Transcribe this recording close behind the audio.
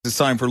It's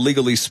time for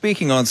Legally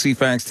Speaking on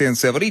CFAX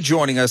 1070.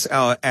 Joining us,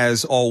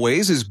 as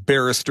always, is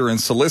barrister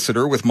and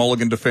solicitor with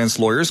Mulligan Defense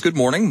Lawyers. Good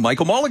morning,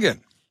 Michael Mulligan.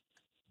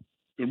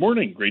 Good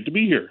morning. Great to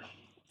be here.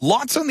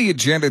 Lots on the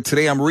agenda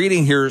today. I'm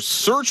reading here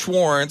search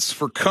warrants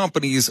for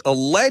companies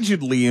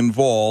allegedly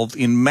involved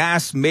in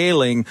mass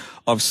mailing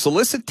of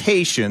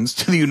solicitations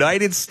to the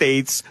United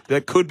States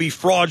that could be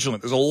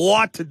fraudulent. There's a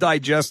lot to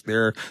digest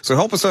there, so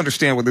help us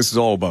understand what this is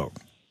all about.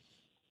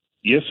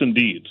 Yes,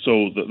 indeed.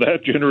 So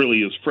that generally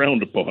is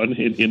frowned upon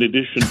in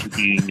addition to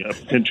being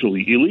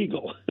potentially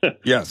illegal.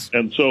 Yes.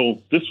 And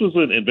so this was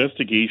an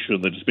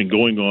investigation that has been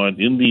going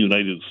on in the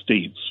United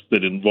States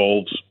that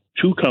involves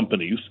two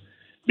companies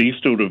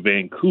based out of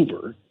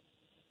Vancouver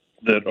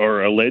that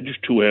are alleged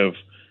to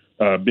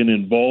have been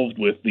involved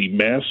with the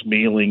mass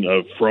mailing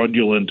of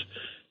fraudulent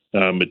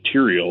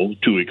material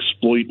to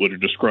exploit what are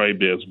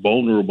described as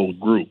vulnerable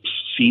groups,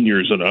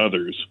 seniors and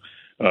others,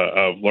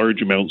 of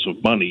large amounts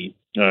of money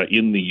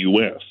in the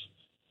U.S.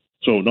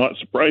 So not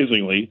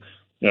surprisingly,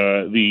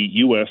 the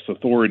U.S.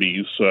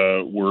 authorities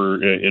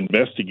were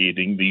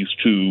investigating these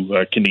two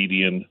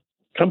Canadian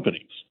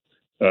companies.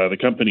 The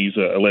companies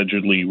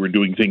allegedly were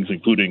doing things,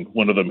 including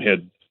one of them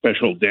had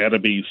special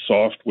database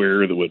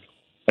software that would,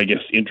 I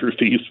guess,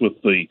 interface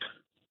with the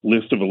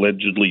list of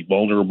allegedly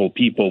vulnerable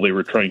people they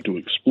were trying to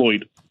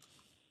exploit.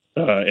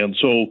 And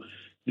so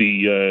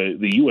the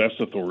U.S.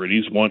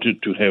 authorities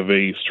wanted to have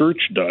a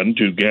search done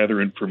to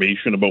gather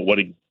information about what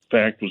in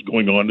fact was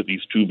going on at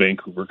these two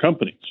Vancouver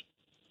companies.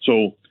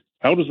 So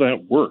how does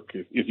that work?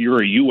 If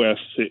you're a U.S.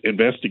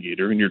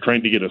 investigator and you're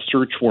trying to get a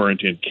search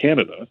warrant in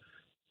Canada,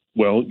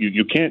 well,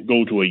 you can't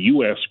go to a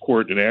U.S.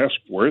 court and ask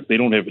for it. They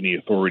don't have any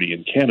authority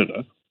in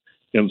Canada.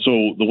 And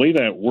so the way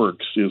that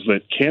works is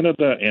that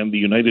Canada and the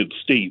United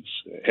States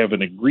have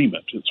an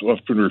agreement. It's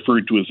often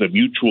referred to as a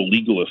mutual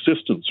legal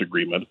assistance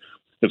agreement.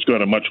 It's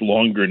got a much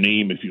longer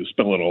name if you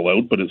spell it all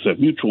out, but it's a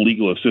mutual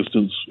legal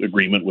assistance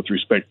agreement with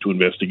respect to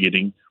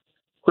investigating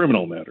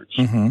criminal matters.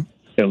 Mm-hmm.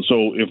 And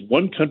so if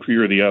one country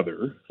or the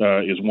other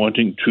is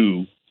wanting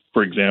to,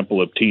 for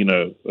example, obtain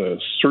a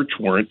search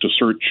warrant to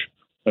search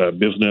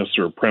business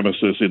or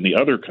premises in the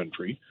other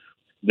country,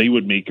 they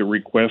would make a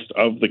request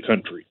of the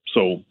country.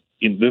 So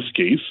in this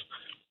case,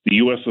 the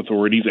U.S.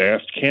 authorities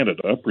asked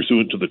Canada,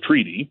 pursuant to the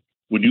treaty,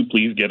 would you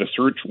please get a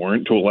search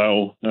warrant to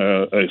allow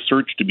a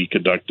search to be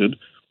conducted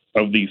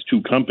of these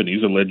two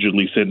companies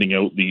allegedly sending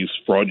out these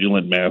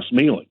fraudulent mass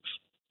mailings?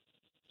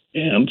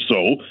 And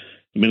so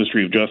the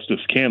Ministry of Justice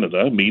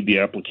Canada made the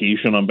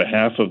application on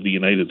behalf of the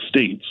United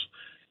States,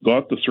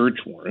 got the search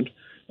warrant,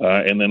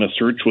 and then a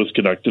search was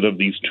conducted of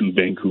these two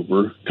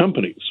Vancouver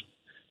companies.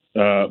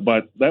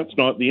 But that's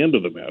not the end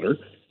of the matter,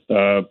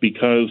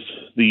 because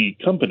the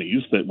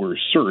companies that were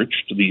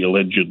searched, the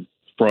alleged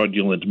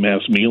fraudulent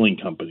mass mailing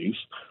companies,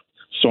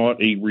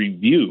 sought a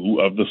review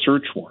of the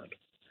search warrant.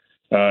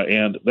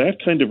 And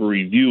that kind of a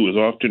review is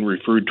often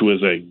referred to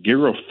as a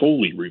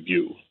Garofoli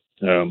review.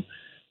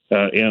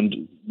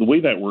 And the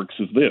way that works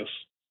is this.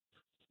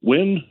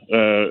 When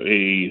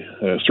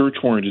a search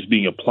warrant is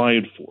being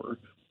applied for,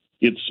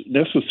 it's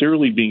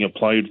necessarily being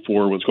applied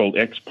for what's called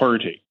ex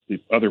parte. The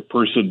other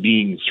person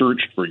being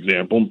searched, for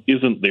example,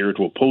 isn't there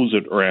to oppose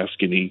it or ask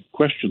any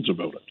questions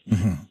about it.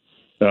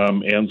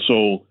 Mm-hmm. And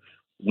so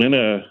when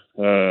a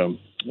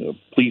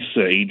police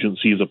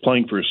agency is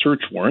applying for a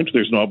search warrant,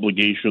 there's an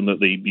obligation that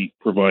they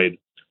provide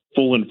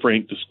full and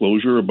frank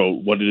disclosure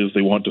about what it is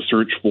they want to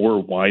search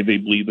for, why they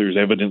believe there's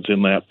evidence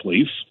in that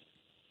place.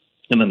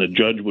 And then the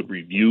judge would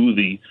review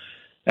the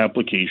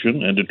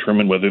application and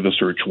determine whether the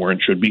search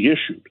warrant should be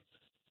issued.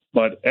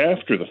 But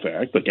after the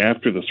fact, like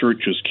after the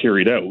search is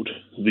carried out,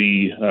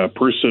 the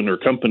person or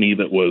company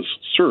that was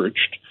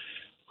searched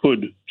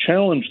could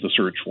challenge the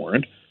search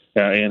warrant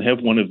and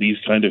have one of these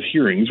kind of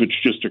hearings, which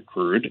just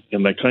occurred.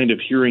 And that kind of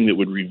hearing that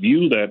would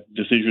review that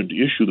decision to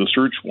issue the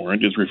search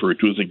warrant is referred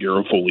to as a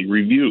Garofoli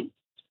review.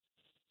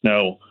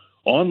 Now,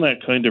 on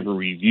that kind of a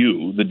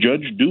review, the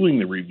judge doing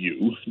the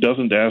review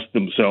doesn't ask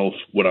themselves,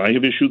 would I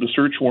have issued the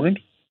search warrant?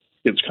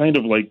 It's kind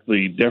of like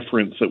the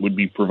deference that would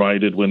be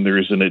provided when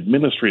there's an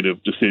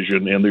administrative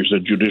decision and there's a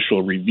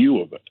judicial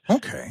review of it.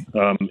 Okay.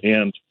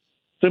 And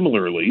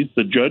similarly,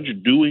 the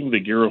judge doing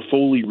the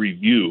Garofoli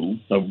review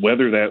of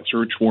whether that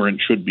search warrant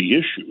should be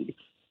issued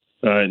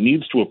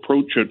needs to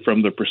approach it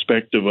from the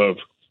perspective of,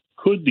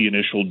 could the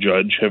initial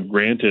judge have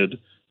granted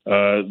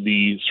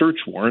the search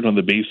warrant on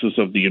the basis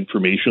of the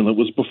information that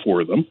was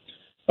before them,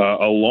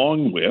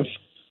 along with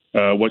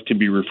what can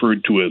be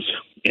referred to as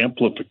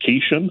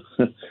amplification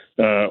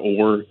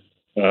or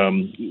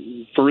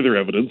further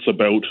evidence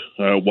about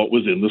what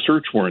was in the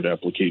search warrant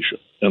application.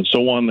 And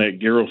so on that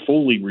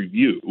Garofoli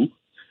review,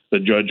 the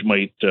judge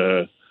might,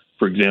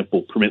 for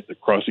example, permit the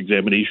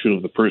cross-examination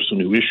of the person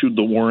who issued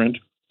the warrant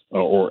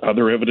or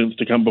other evidence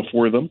to come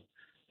before them.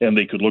 And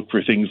they could look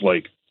for things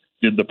like,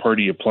 did the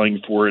party applying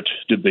for it,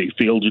 did they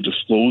fail to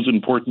disclose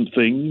important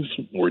things,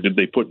 or did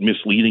they put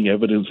misleading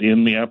evidence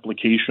in the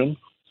application?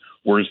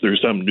 Or is there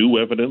some new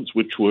evidence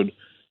which would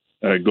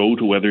go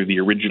to whether the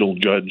original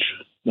judge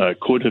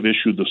could have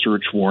issued the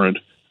search warrant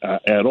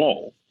at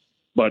all?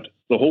 But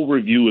the whole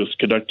review is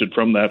conducted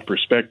from that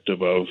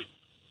perspective of,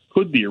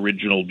 could the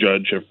original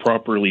judge have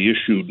properly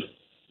issued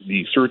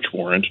the search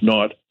warrant,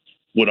 not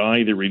would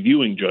I, the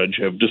reviewing judge,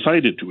 have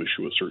decided to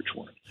issue a search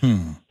warrant.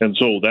 And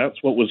so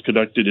that's what was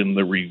conducted in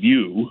the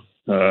review,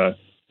 the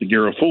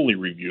Garofoli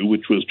review,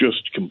 which was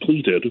just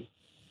completed,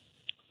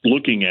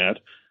 looking at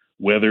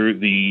whether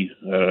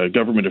the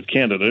government of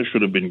Canada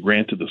should have been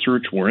granted the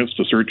search warrants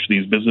to search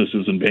these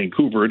businesses in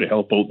Vancouver to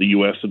help out the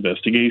U.S.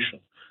 investigation.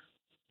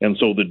 And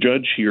so the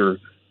judge here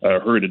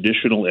heard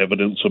additional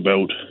evidence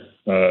about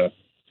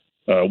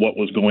what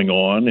was going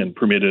on and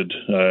permitted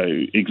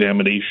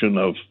examination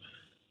of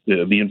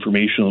the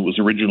information that was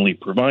originally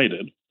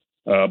provided,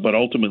 but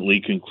ultimately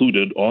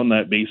concluded on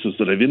that basis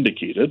that I've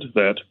indicated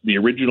that the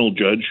original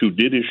judge who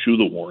did issue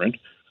the warrant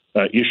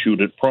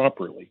issued it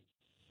properly.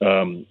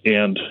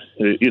 And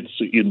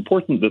it's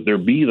important that there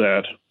be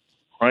that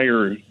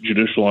prior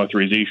judicial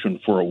authorization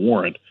for a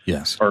warrant.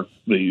 Yes.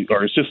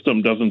 Our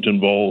system doesn't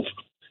involve,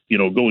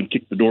 go and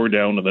kick the door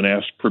down and then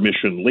ask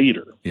permission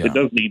later. Yeah. It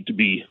does need to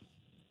be,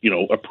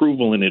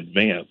 approval in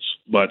advance.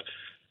 But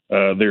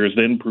there is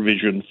then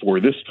provision for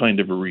this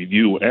kind of a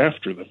review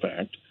after the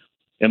fact.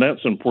 And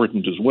that's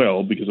important as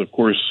well because, of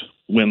course,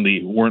 when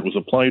the warrant was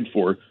applied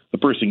for, the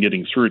person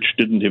getting searched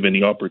didn't have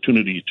any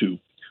opportunity to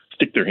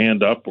stick their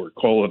hand up or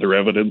call other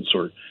evidence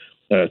or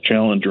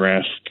challenge or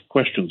ask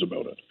questions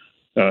about it.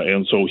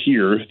 And so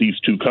here, these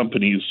two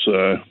companies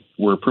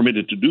were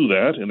permitted to do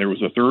that, and there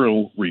was a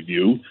thorough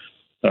review.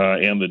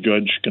 And the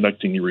judge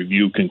conducting the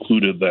review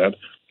concluded that,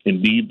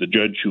 indeed, the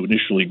judge who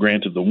initially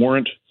granted the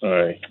warrant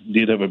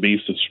did have a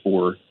basis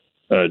for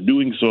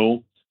doing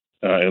so.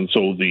 And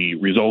so the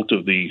result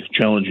of the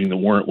challenging the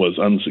warrant was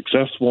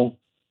unsuccessful.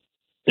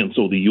 And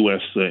so the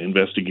U.S.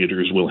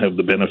 Investigators will have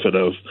the benefit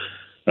of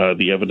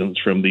the evidence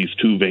from these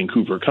two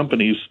Vancouver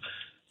companies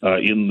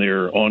in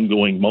their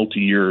ongoing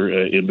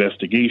multi-year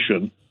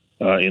investigation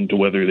into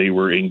whether they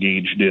were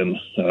engaged in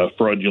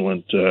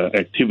fraudulent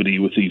activity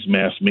with these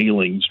mass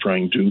mailings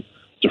trying to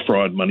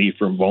defraud money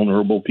from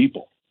vulnerable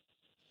people.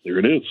 There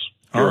it is.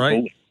 All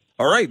right.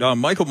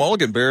 Michael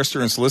Mulligan,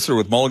 barrister and solicitor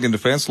with Mulligan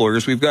Defense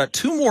Lawyers. We've got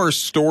two more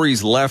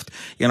stories left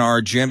in our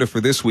agenda for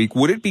this week.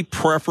 Would it be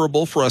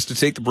preferable for us to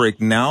take the break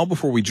now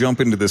before we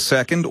jump into the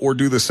second, or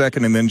do the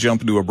second and then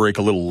jump into a break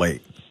a little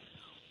late?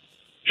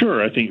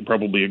 Sure. I think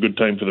probably a good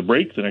time for the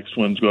break. The next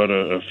one's got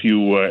a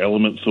few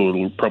elements, so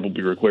it'll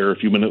probably require a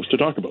few minutes to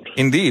talk about.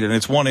 Indeed, and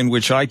it's one in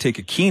which I take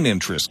a keen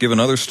interest, given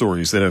other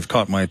stories that have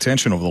caught my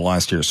attention over the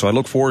last year. So I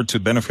look forward to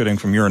benefiting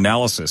from your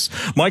analysis.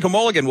 Michael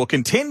Mulligan will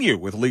continue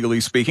with Legally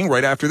Speaking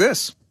right after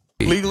this.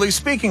 Legally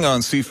Speaking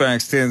on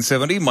CFAX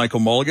 1070, Michael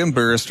Mulligan,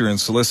 barrister and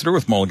solicitor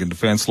with Mulligan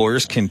Defense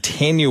Lawyers,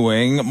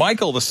 continuing.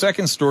 Michael, the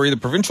second story, the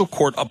provincial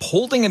court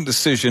upholding a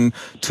decision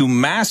to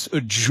mass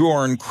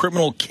adjourn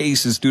criminal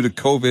cases due to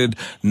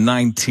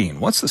COVID-19.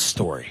 What's the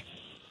story?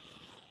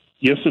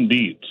 Yes,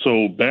 indeed.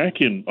 So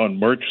back on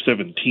March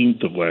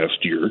 17th of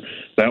last year,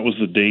 that was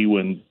the day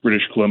when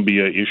British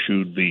Columbia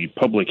issued the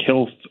public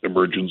health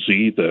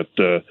emergency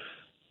that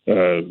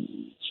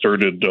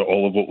started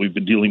all of what we've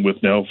been dealing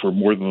with now for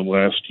more than the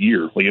last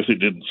year. Well, I guess it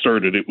didn't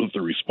start it was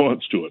the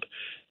response to it.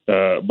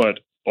 But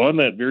on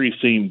that very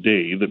same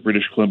day that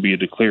British Columbia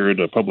declared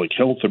a public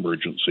health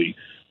emergency,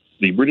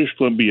 the British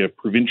Columbia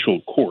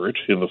Provincial Court,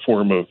 in the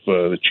form of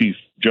the chief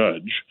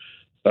judge,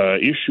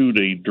 issued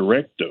a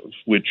directive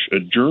which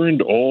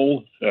adjourned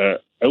all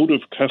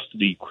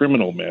out-of-custody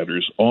criminal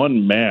matters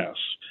en masse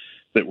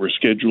that were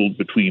scheduled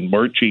between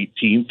March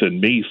 18th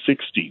and May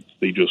 16th.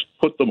 They just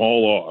put them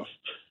all off.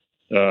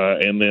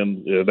 And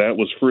then that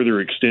was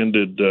further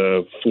extended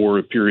for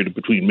a period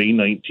between May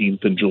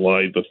 19th and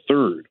July the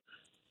 3rd.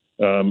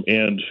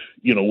 And,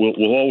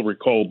 we'll all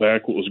recall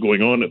back what was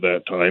going on at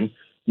that time.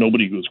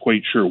 Nobody was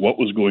quite sure what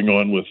was going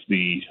on with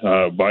the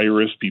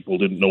virus. People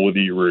didn't know whether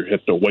you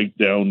had to wipe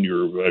down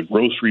your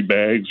grocery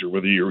bags or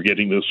whether you were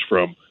getting this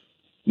from,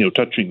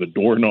 touching the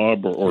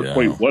doorknob or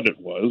quite what it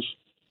was.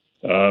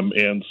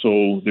 And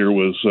so there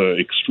was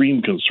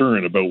extreme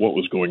concern about what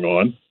was going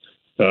on.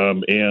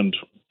 And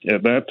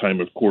at that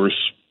time, of course,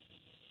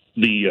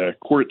 the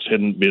courts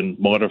hadn't been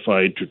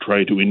modified to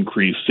try to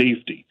increase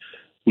safety.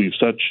 We've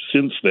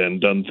since then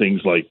done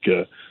things like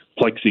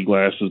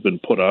plexiglass has been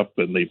put up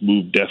and they've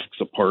moved desks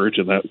apart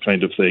and that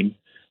kind of thing.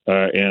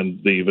 And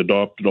they've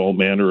adopted all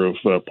manner of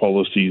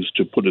policies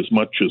to put as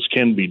much as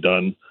can be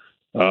done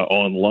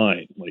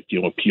online. Like,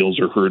 appeals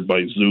are heard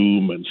by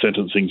Zoom and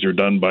sentencings are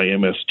done by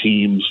MS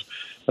Teams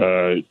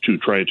to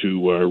try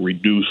to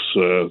reduce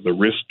the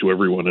risk to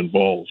everyone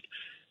involved.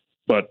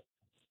 But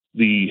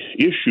the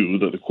issue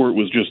that the court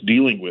was just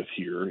dealing with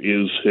here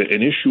is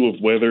an issue of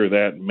whether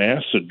that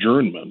mass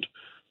adjournment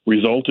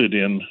resulted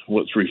in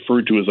what's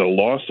referred to as a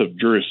loss of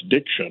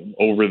jurisdiction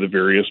over the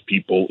various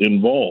people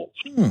involved.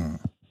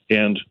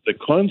 And the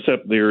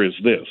concept there is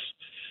this.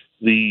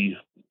 The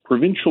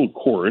Provincial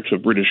Court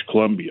of British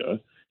Columbia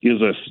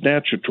is a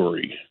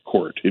statutory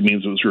court. It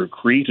means it was sort of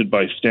created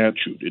by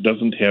statute. It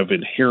doesn't have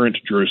inherent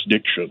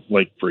jurisdiction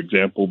like, for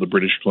example, the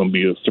British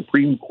Columbia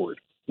Supreme Court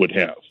would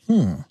have.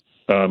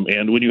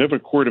 And when you have a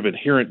court of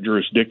inherent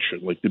jurisdiction,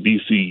 like the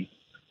BC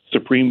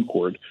Supreme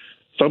Court,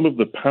 some of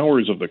the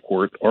powers of the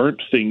court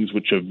aren't things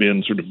which have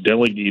been sort of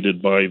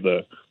delegated by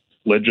the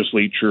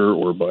legislature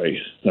or by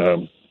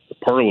the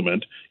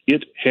Parliament.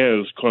 It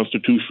has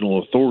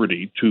constitutional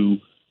authority to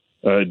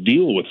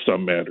deal with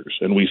some matters.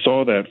 And we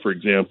saw that, for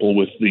example,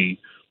 with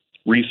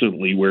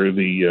recently where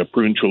the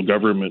provincial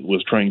government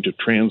was trying to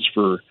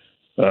transfer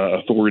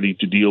authority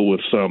to deal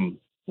with some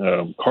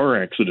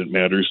car accident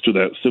matters to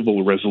that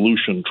civil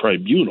resolution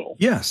tribunal.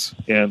 Yes.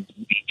 And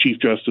the Chief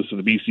Justice of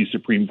the BC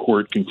Supreme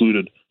Court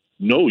concluded,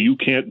 no, you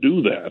can't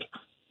do that.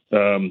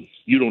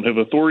 You don't have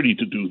authority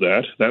to do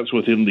that. That's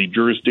within the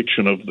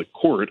jurisdiction of the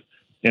court,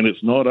 and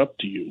it's not up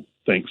to you.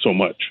 Thanks so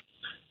much.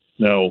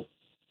 Now,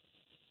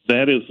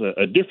 that is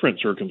a different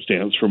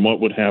circumstance from what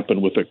would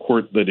happen with a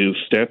court that is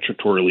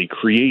statutorily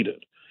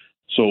created.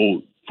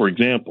 So, for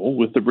example,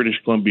 with the British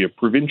Columbia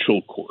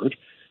Provincial Court,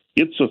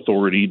 its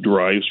authority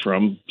derives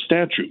from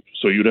statute.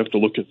 So you'd have to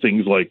look at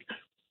things like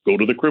go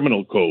to the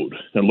criminal code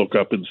and look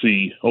up and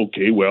see,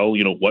 okay, well,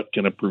 what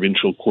can a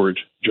provincial court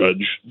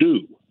judge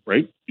do,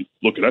 right? You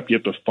look it up, you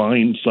have to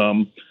find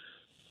some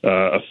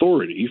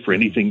authority for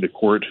anything the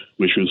court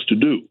wishes to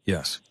do.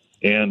 Yes.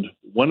 And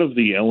one of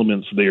the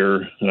elements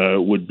there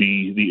would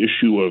be the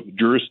issue of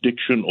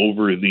jurisdiction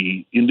over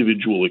the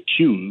individual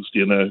accused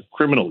in a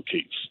criminal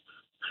case.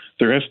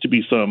 There has to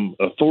be some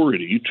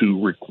authority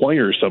to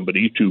require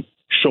somebody to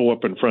show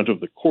up in front of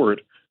the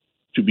court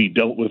to be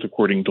dealt with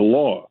according to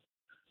law,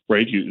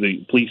 right?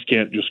 The police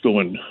can't just go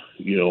and,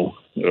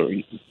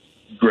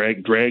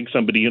 drag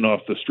somebody in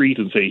off the street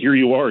and say, here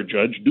you are,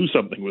 judge, do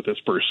something with this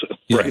person.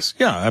 Yes. Right?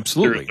 Yeah,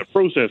 absolutely. There's a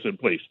process in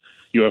place.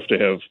 You have to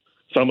have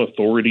some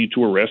authority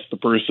to arrest the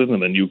person,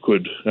 and then you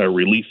could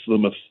release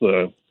them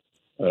if,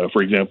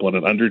 for example, on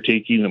an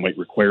undertaking that might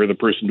require the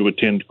person to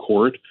attend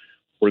court,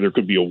 or there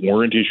could be a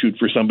warrant issued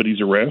for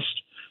somebody's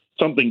arrest,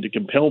 something to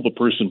compel the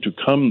person to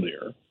come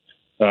there.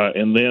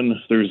 And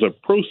then there's a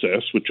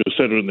process, which is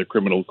set out in the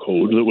criminal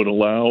code, that would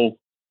allow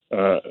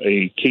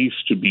a case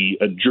to be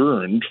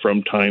adjourned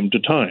from time to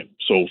time.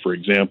 So, for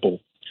example,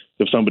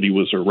 if somebody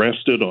was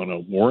arrested on a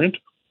warrant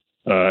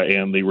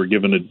and they were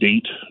given a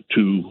date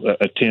to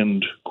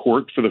attend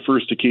court for the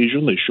first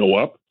occasion, they show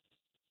up.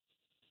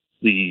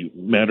 The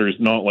matter is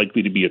not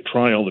likely to be a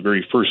trial the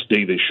very first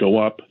day they show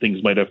up.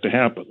 Things might have to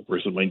happen. The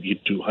person might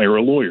need to hire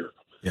a lawyer.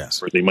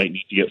 Yes. Or they might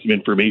need to get some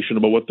information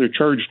about what they're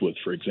charged with,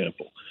 for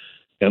example.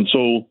 And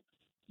so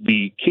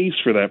the case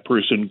for that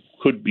person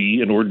could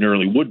be, and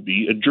ordinarily would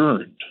be,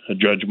 adjourned. A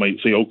judge might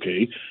say,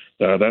 okay,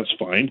 that's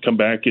fine. Come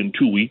back in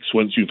 2 weeks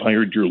once you've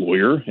hired your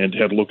lawyer and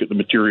had a look at the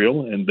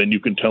material, and then you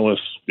can tell us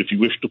if you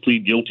wish to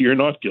plead guilty or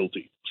not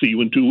guilty. See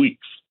you in 2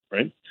 weeks,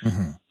 right?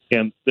 Mm-hmm.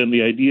 And then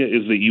the idea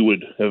is that you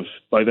would have,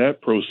 by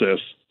that process,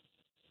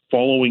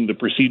 following the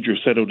procedure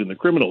set out in the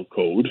criminal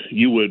code,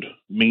 you would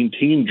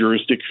maintain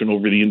jurisdiction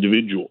over the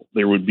individual.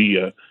 There would be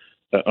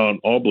an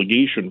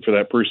obligation for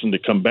that person to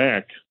come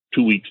back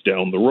 2 weeks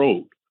down the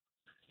road.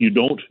 You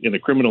don't, in a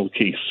criminal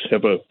case,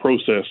 have a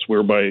process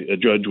whereby a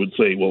judge would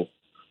say, well,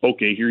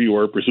 okay, here you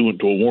are pursuant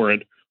to a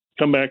warrant.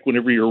 Come back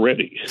whenever you're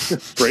ready,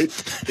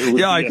 right?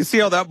 Yeah, I can see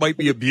how that might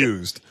be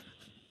abused.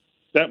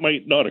 That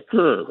might not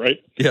occur,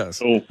 right? Yes.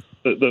 So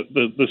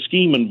the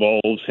scheme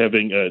involves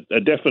having a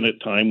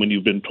definite time when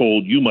you've been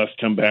told you must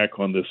come back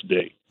on this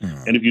day.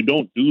 Mm. And if you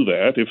don't do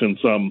that, if in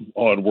some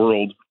odd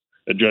world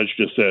a judge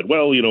just said,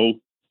 well,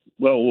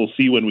 we'll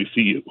see when we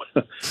see you,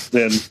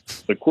 then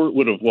the court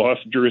would have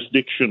lost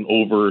jurisdiction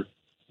over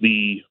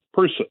the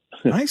person.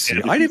 I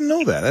see. I didn't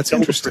know that. That's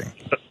interesting.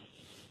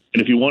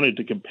 And if you wanted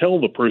to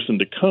compel the person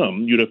to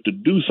come, you'd have to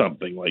do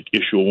something like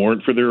issue a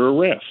warrant for their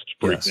arrest,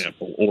 for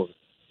example, or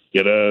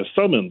get a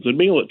summons and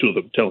mail it to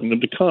them, telling them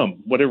to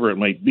come, whatever it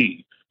might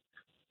be.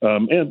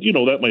 And,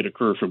 that might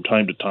occur from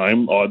time to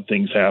time. Odd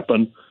things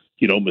happen.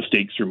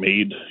 Mistakes are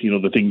made.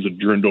 The thing's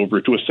adjourned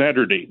over to a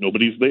Saturday.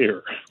 Nobody's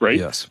there, right?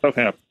 Yes. Stuff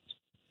happens.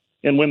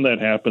 And when that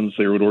happens,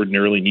 there would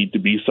ordinarily need to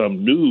be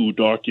some new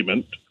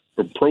document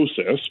or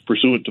process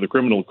pursuant to the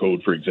criminal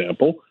code, for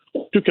example,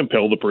 to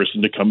compel the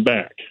person to come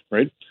back,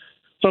 right?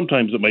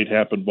 Sometimes it might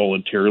happen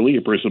voluntarily.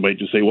 A person might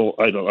just say, well,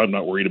 I'm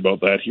not worried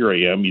about that. Here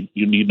I am.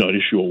 You need not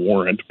issue a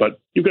warrant, but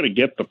you've got to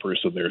get the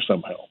person there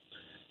somehow.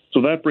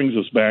 So that brings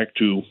us back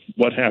to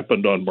what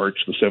happened on March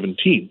the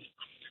 17th,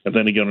 and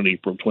then again on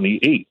April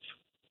 28th.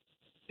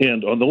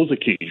 And on those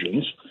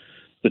occasions,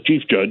 the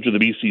chief judge of the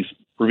BC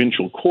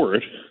Provincial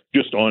Court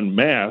just en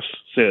masse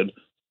said,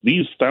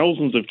 these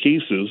thousands of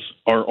cases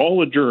are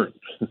all adjourned.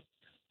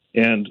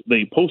 And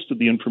they posted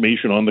the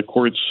information on the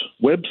court's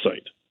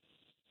website.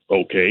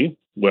 Okay,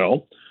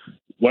 well,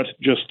 the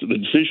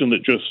decision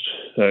that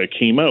just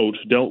came out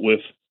dealt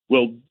with,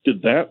 well,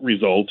 did that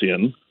result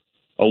in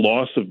a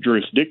loss of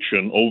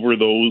jurisdiction over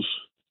those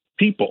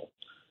people?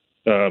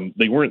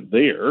 They weren't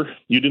there.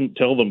 You didn't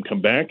tell them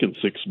come back in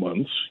 6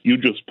 months. You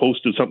just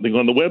posted something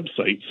on the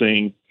website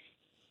saying,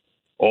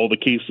 all the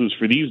cases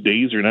for these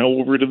days are now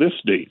over to this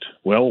date.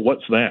 Well,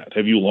 what's that?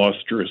 Have you lost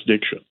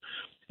jurisdiction?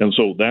 And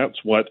so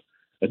that's what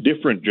a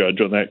different judge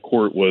on that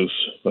court was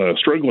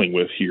struggling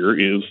with here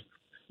is,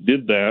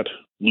 did that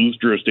lose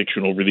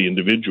jurisdiction over the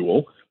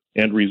individual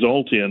and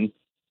result in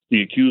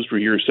the accused were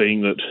here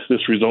saying that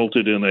this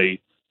resulted in a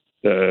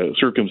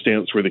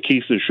circumstance where the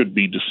cases should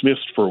be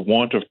dismissed for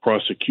want of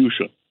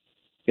prosecution.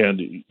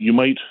 And you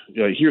might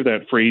hear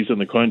that phrase in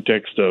the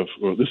context of,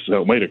 well, this is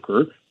how it might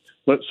occur.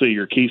 Let's say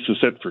your case is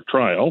set for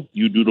trial.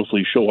 You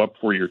dutifully show up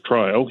for your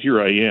trial.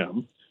 Here I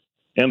am.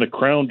 And the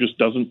Crown just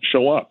doesn't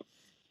show up.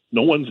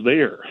 No one's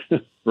there,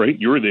 right?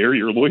 You're there.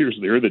 Your lawyer's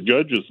there. The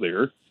judge is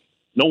there.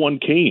 No one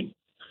came.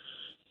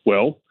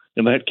 Well,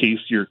 in that case,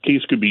 your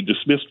case could be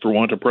dismissed for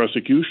want of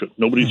prosecution.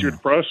 Nobody's here to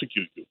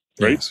prosecute you,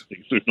 right? Yes.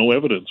 There's no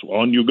evidence.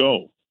 On you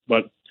go.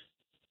 But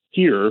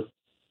here,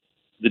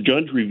 the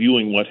judge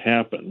reviewing what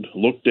happened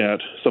looked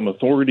at some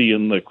authority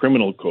in the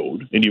criminal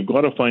code, and you've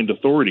got to find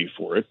authority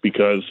for it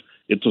because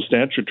it's a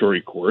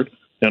statutory court,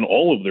 and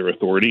all of their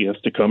authority has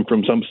to come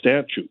from some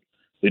statute.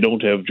 They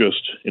don't have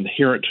just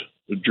inherent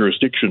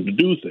jurisdiction to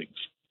do things.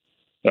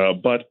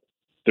 But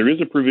there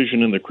is a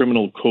provision in the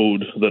criminal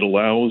code that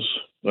allows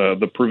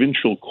the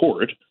provincial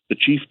court, the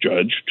chief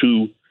judge,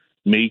 to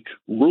make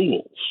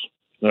rules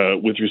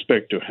with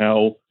respect to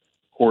how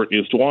court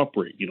is to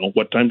operate. You know,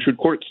 what time should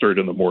court start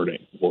in the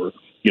morning? Or,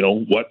 you know,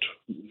 what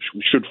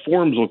should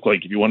forms look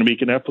like if you want to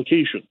make an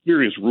application?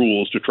 Various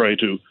rules to try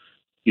to,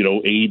 you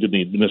know, aid in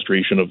the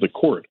administration of the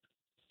court.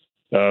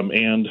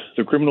 And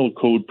the criminal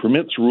code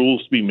permits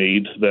rules to be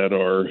made that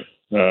are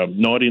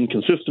not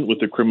inconsistent with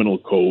the criminal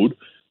code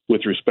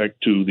with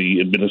respect to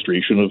the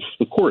administration of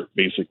the court,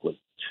 basically.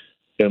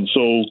 And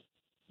so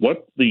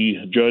what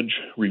the judge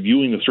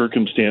reviewing the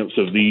circumstance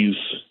of these,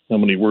 how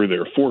many were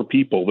there? 4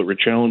 people that were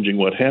challenging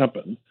what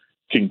happened,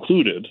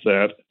 concluded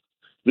that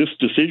this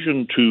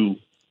decision to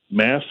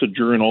mass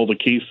adjourn all the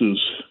cases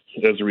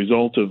as a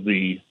result of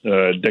the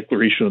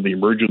declaration of the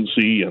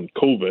emergency and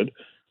COVID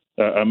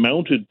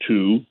amounted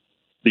to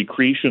the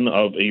creation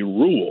of a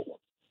rule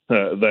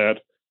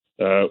that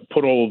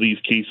put all of these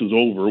cases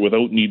over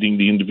without needing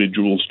the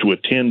individuals to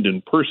attend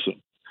in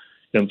person,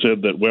 and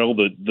said that, well,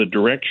 the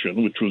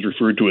direction, which was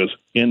referred to as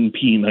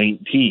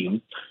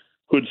NP19,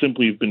 could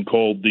simply have been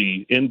called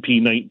the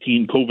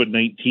NP19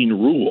 COVID-19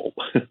 rule,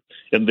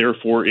 and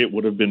therefore it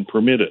would have been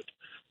permitted.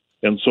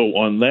 And so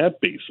on that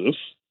basis,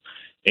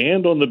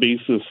 and on the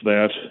basis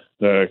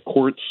that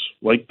courts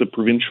like the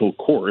provincial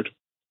court,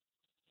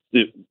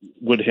 it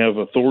would have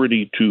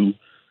authority to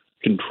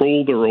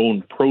control their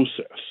own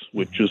process,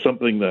 which is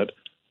something that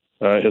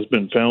has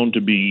been found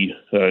to be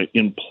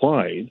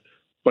implied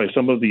by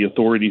some of the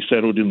authority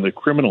set out in the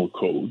criminal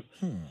code.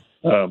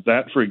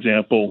 That, for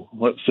example,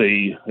 let's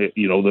say,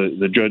 you know,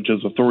 the judge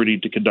has authority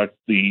to conduct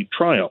the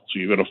trial. So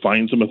you've got to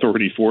find some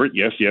authority for it.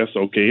 Yes,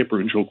 okay, a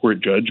provincial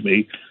court judge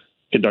may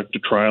conduct a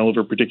trial of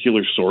a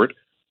particular sort.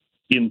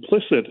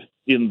 Implicit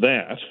in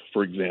that,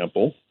 for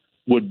example,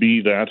 would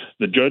be that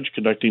the judge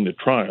conducting the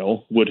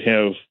trial would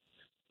have,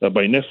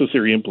 by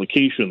necessary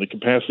implication, the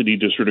capacity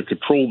to sort of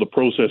control the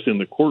process in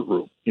the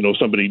courtroom. You know,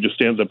 somebody just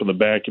stands up in the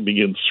back and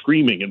begins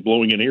screaming and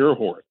blowing an air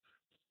horn.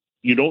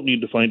 You don't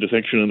need to find a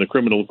section in the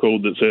criminal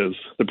code that says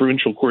the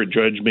provincial court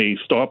judge may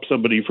stop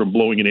somebody from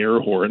blowing an air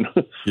horn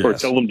or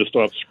tell them to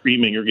stop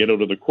screaming or get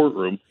out of the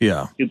courtroom.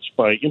 Yeah. It's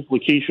by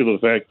implication of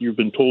the fact you've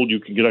been told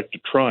you can conduct a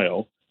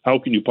trial. How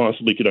can you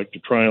possibly conduct a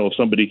trial if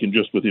somebody can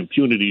just with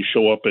impunity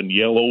show up and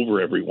yell over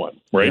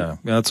everyone, right? Yeah,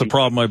 that's a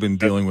problem I've been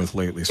dealing with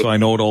lately, so I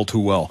know it all too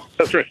well.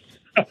 That's right.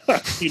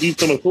 You need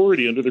some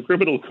authority under the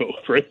criminal code,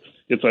 right?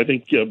 It's, I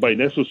think, by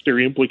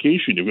necessary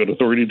implication, you've got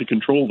authority to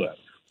control that.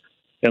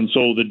 And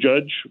so the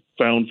judge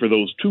found for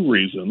those 2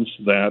 reasons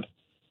that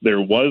there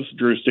was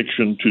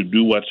jurisdiction to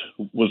do what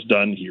was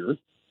done here,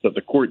 that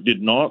the court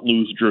did not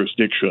lose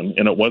jurisdiction,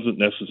 and it wasn't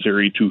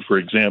necessary to, for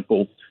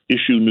example,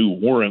 issue new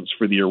warrants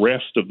for the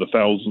arrest of the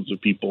thousands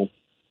of people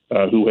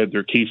who had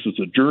their cases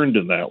adjourned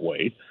in that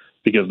way,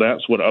 because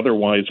that's what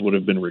otherwise would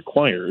have been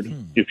required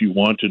if you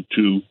wanted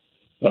to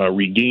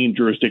regain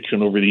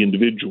jurisdiction over the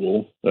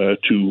individual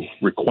to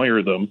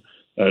require them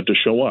to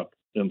show up.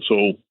 And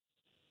so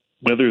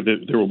whether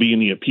there will be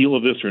any appeal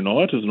of this or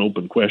not is an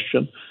open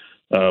question,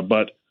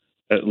 but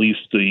at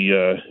least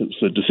it's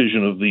the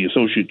decision of the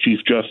Associate Chief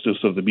Justice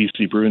of the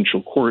BC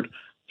Provincial Court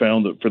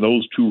found that for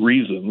those 2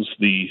 reasons,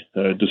 the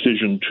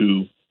decision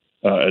to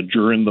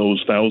adjourn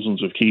those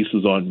thousands of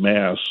cases en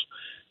masse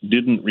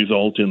didn't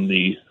result in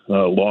the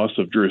loss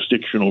of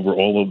jurisdiction over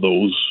all of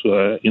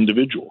those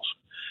individuals.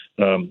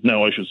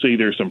 Now, I should say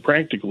there's some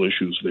practical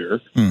issues there,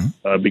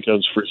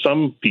 because for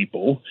some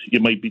people,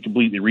 it might be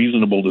completely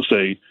reasonable to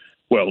say,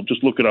 well,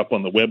 just look it up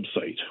on the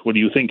website. What do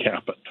you think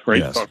happened, right?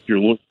 Yes. Talk to your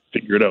lawyer,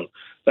 figure it out.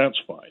 That's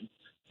fine.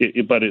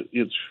 But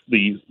it's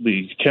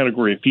the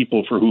category of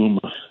people for whom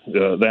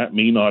that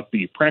may not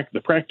be the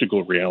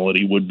practical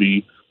reality would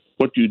be,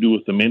 what do you do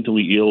with the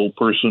mentally ill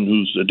person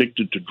who's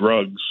addicted to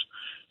drugs,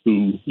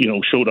 who, you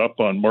know, showed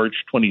up on March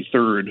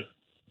 23rd,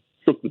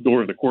 shook the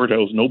door of the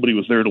courthouse, nobody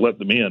was there to let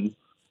them in,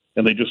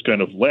 and they just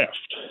kind of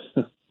left,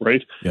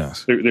 right?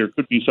 Yes. There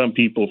could be some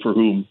people for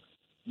whom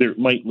there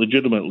might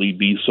legitimately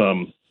be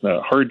some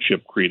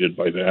hardship created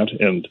by that,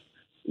 and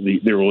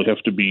there will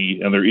have to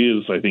be, and there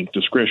is, I think,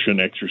 discretion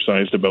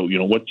exercised about,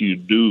 what do you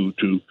do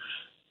to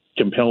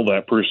compel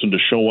that person to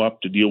show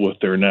up to deal with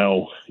their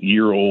now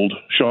year-old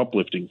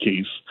shoplifting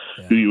case?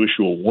 Yeah. Do you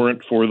issue a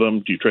warrant for them?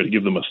 Do you try to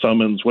give them a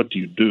summons? What do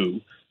you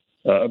do?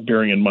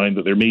 Bearing in mind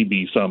that there may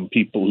be some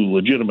people who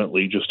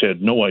legitimately just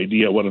had no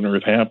idea what on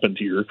earth happened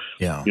here.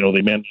 Yeah.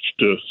 They managed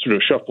to sort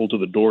of shuffle to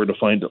the door to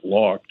find it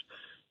locked.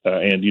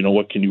 And,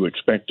 what can you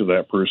expect of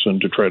that person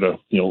to try to,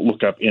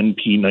 look up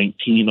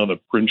NP19 on the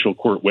provincial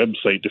court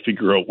website to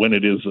figure out when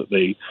it is that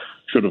they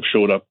should have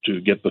showed up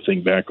to get the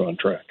thing back on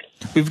track.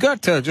 We've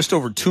got just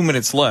over 2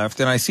 minutes left,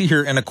 and I see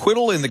here an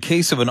acquittal in the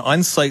case of an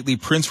unsightly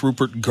Prince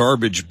Rupert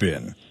garbage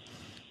bin.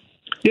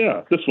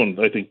 Yeah, this one,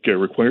 I think,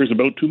 requires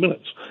about 2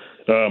 minutes.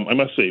 I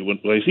must say, when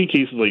I see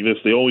cases like this,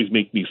 they always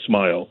make me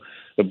smile,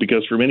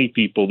 because for many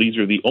people, these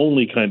are the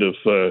only kind of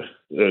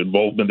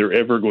involvement they're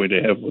ever going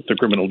to have with the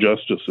criminal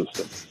justice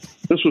system.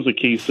 This was a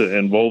case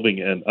involving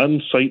an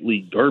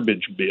unsightly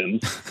garbage bin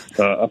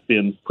up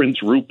in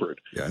Prince Rupert.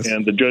 Yes.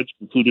 And the judge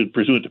concluded,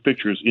 pursuant to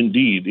pictures,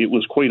 indeed, it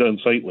was quite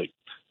unsightly,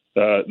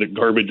 the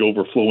garbage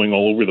overflowing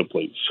all over the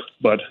place.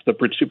 But the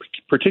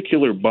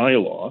particular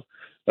bylaw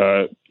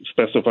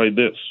specified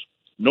this: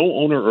 no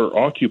owner or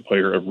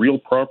occupier of real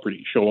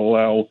property shall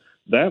allow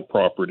that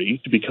property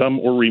to become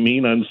or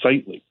remain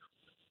unsightly.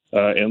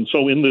 And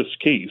so in this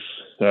case,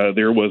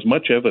 there was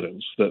much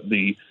evidence that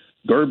the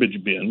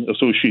garbage bin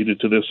associated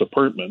to this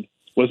apartment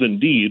was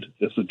indeed,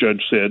 as the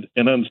judge said,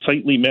 an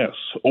unsightly mess,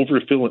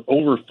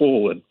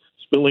 overfull and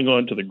spilling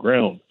onto the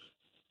ground.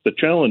 The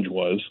challenge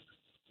was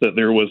that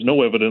there was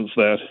no evidence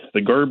that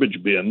the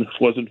garbage bin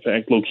was in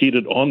fact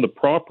located on the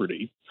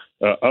property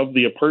of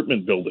the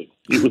apartment building.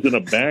 It was in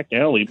a back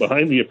alley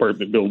behind the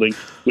apartment building,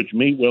 which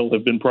may well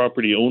have been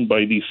property owned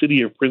by the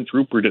city of Prince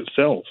Rupert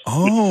itself.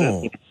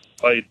 Oh. Which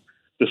by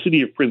the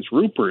city of Prince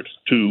Rupert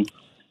to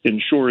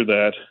ensure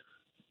that,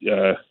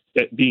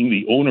 being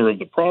the owner of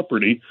the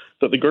property,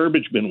 that the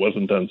garbage bin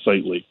wasn't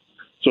unsightly.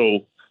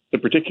 So the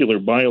particular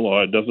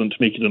bylaw doesn't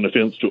make it an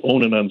offense to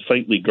own an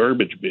unsightly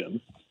garbage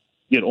bin.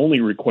 It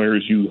only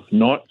requires you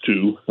not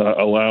to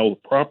allow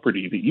the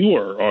property that you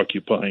are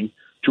occupying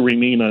to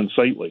remain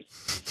unsightly.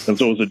 And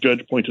so, as the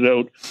judge pointed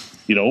out,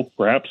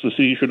 perhaps the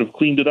city should have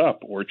cleaned it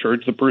up or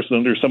charged the person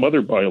under some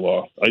other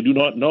bylaw. I do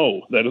not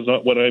know. That is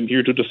not what I'm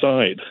here to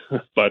decide.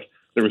 But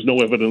there was no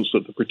evidence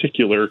that the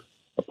particular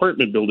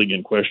apartment building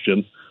in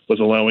question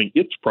was allowing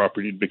its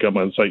property to become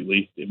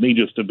unsightly. It may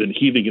just have been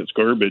heaving its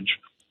garbage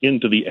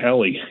into the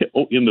alley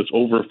in this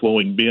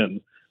overflowing bin,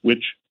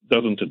 which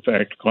doesn't, in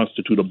fact,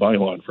 constitute a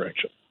bylaw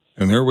infraction.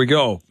 And there we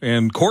go.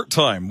 And court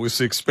time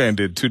was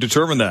expended to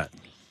determine that.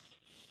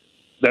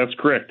 That's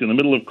correct. In the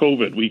middle of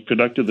COVID, we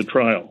conducted the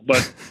trial.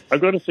 But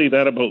I've got to say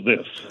that about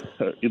this.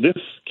 This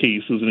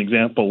case is an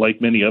example,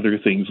 like many other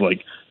things,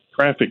 like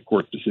traffic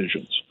court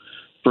decisions.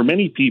 For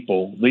many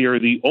people, they are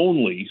the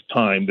only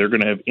time they're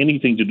going to have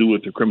anything to do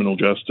with the criminal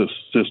justice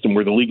system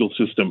or the legal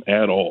system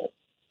at all.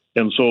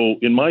 And so,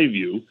 in my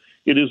view,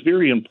 it is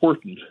very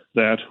important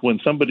that when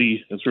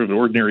somebody, a sort of an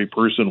ordinary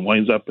person,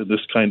 winds up in this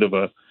kind of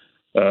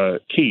a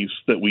case,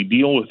 that we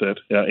deal with it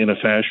in a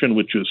fashion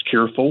which is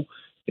careful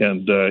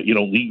and,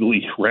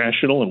 legally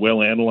rational and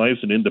well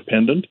analyzed and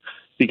independent,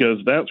 because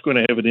that's going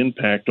to have an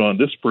impact on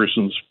this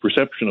person's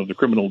perception of the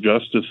criminal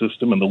justice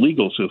system and the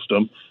legal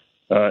system.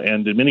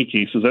 And in many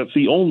cases, that's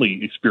the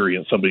only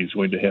experience somebody's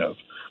going to have.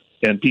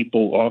 And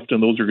people, often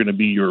those are going to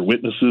be your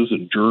witnesses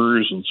and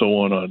jurors and so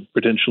on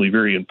potentially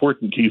very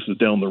important cases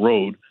down the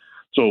road.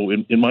 So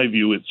in my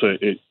view, it's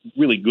a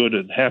really good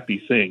and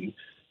happy thing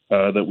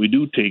that we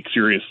do take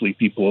seriously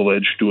people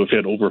alleged to have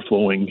had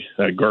overflowing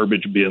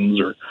garbage bins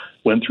or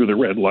went through the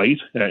red light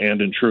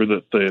and ensure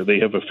that they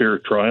have a fair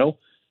trial.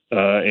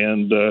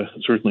 And it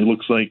certainly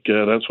looks like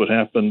that's what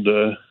happened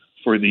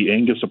for the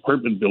Angus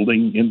apartment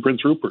building in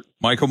Prince Rupert.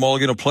 Michael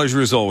Mulligan, a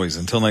pleasure as always.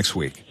 Until next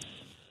week.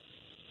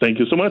 Thank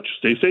you so much.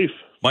 Stay safe.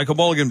 Michael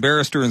Mulligan,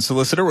 barrister and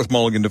solicitor with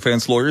Mulligan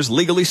Defense Lawyers,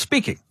 legally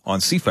speaking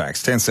on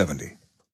CFAX 1070.